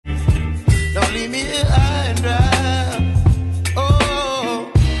meet me high and dry.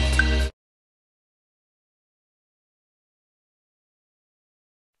 Oh.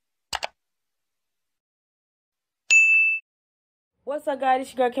 What's up, guys?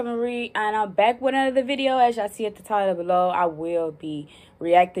 It's your girl Kevin Reed, and I'm back with another video. As y'all see at the title below, I will be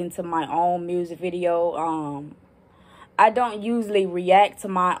reacting to my own music video. I don't usually react to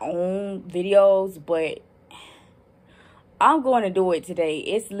my own videos, but I'm going to do it today.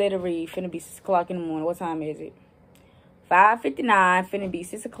 It's literally finna be 6 o'clock in the morning. What time is it? 5:59. Finna be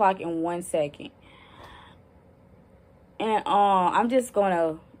 6 o'clock in 1 second. And I'm just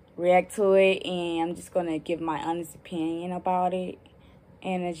gonna react to it, and I'm just gonna give my honest opinion about it.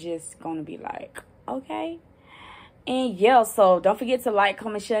 And it's just gonna be like, okay. And yeah, so don't forget to like,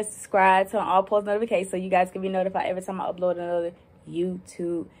 comment, share, subscribe, turn on all post notifications so you guys can be notified every time I upload another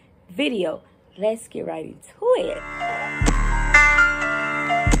YouTube video. Let's get right into it.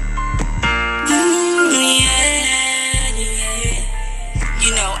 You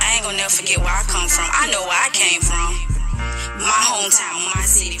know, I ain't gonna never forget where I come from. I know where I came from. My hometown, my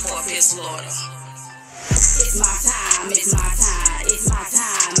city, Fort Pierce, Florida. It's my time, it's my time, it's my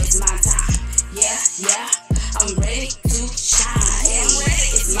time, it's my time. Yeah, yeah, I'm ready to shine. Yeah, I'm ready.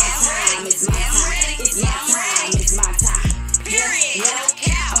 It's my time, it's my time, it's my time, it's my time. Period. Yeah,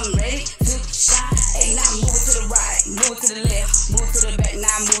 I'm ready to shine. Hey, now move to the right, move to the left, move to the back,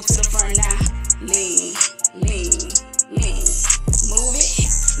 now move to the front now. Lean, lean, lean.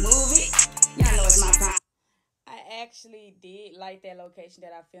 Move it. Y'all know it's my time. I actually did like that location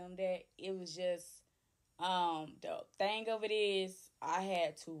that I filmed at. It was just, the thing of it is, I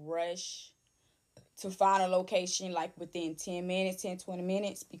had to rush to find a location like within 10 minutes, 20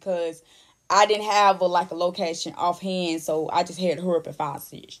 minutes, because I didn't have a location offhand, so I just had to hurry up and find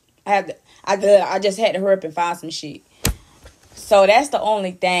some shit. I just had to hurry up and find some shit. So that's the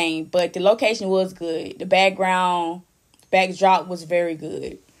only thing, but the location was good. The backdrop was very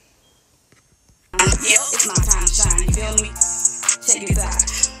good. Yep, it's my time to shine, you feel me? Check this out.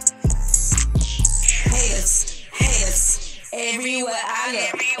 Haters, everywhere I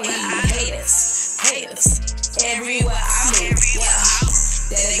look. Haters, everywhere I move. Yeah,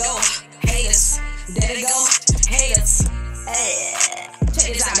 there they go. Haters, there they go. Haters,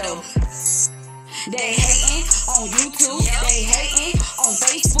 check this out though. They hating on YouTube, they hating on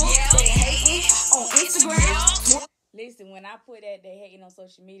Facebook, they hating on Instagram. Listen, when I put that they hating on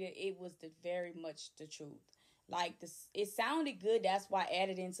social media, it was very much the truth. Like, it sounded good, that's why I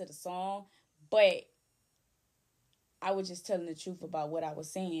added into the song, but I was just telling the truth about what I was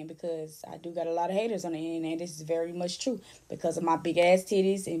saying, because I do got a lot of haters on the internet. This is very much true because of my big ass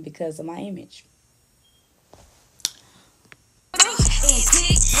titties and because of my image.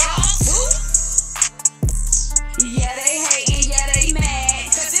 Yeah, they hating, yeah, they mad,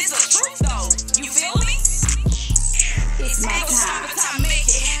 cause it's the truth though, you feel me? It's my time,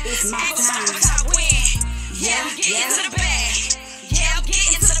 it's my time, win. Yeah, I'm getting to the bag, yeah, I'm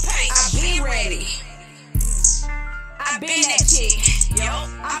getting to the pay. I've been ready, I've been that chick, yo,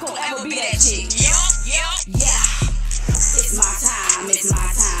 I'm gonna ever be that chick, yo, yeah. It's my time, it's my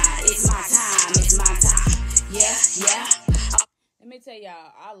time, it's my time, it's my time, yeah. Let me tell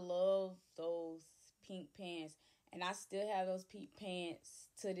y'all, I love those pink pants, and I still have those pink pants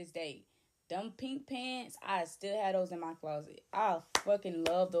to this day. Them pink pants, I still have those in my closet. I fucking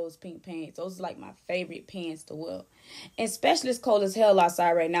love those pink pants. Those are like my favorite pants to wear. And especially it's cold as hell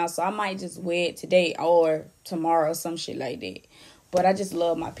outside right now, so I might just wear it today or tomorrow or some shit like that. But I just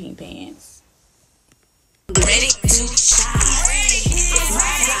love my pink pants. Ready to shine. It's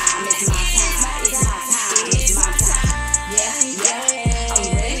my time, it's my time, it's my time, it's my time. Yeah.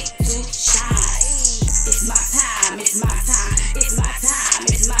 I'm ready to shine. It's my time, it's my time, it's my time,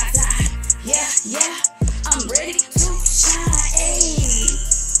 it's my time. Yeah. I'm ready to shine.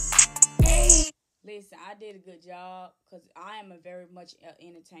 Hey. Listen, I did a good job because I am a very much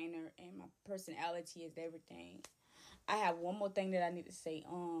entertainer, and my personality is everything. I have one more thing that I need to say.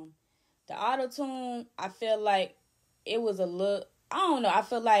 The auto-tune, I feel like it was a little, I don't know, I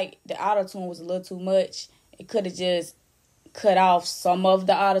feel like the auto-tune was a little too much. It could have just cut off some of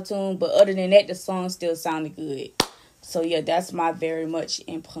the auto-tune, but other than that, the song still sounded good. So yeah, that's my very much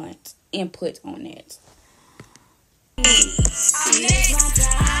input on that.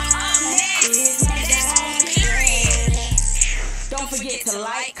 Don't forget to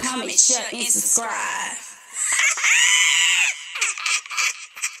like, comment, share, and subscribe.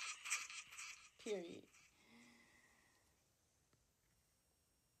 Period.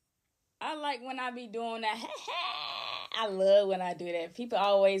 I like when I be doing that. I love when I do that. People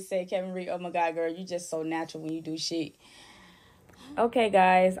always say, Kevin Reed, oh my God, girl, you just so natural when you do shit. Okay,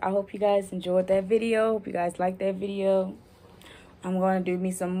 guys, I hope you guys enjoyed that video. Hope you guys liked that video. I'm going to do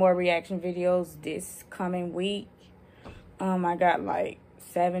me some more reaction videos this coming week. I got like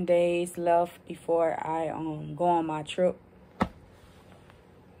 7 days left before I go on my trip.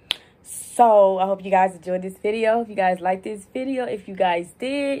 So I hope you guys enjoyed this video. If you guys liked this video, if you guys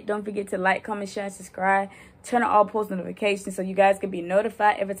did, don't forget to like, comment, share, and subscribe. Turn on all post notifications so you guys can be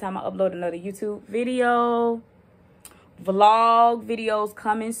notified every time I upload another YouTube video. Vlog videos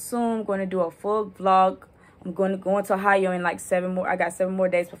coming soon. I'm going to do a full vlog. I'm going to go into Ohio in like 7 more. I got 7 more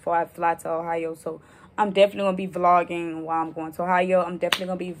days before I fly to Ohio. So I'm definitely going to be vlogging while I'm going to Ohio. I'm definitely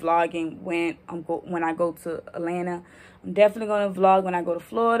going to be vlogging when I go to Atlanta. I'm definitely going to vlog when I go to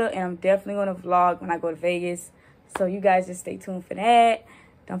Florida. And I'm definitely going to vlog when I go to Vegas. So you guys just stay tuned for that.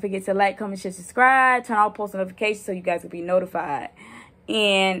 Don't forget to like, comment, share, subscribe. Turn on post notifications so you guys will be notified.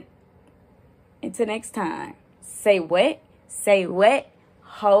 And until next time. Say what? Say what?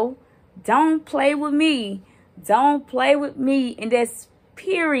 Ho. Don't play with me. Don't play with me. And that's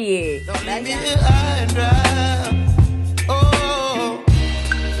period. Don't leave me high and dry.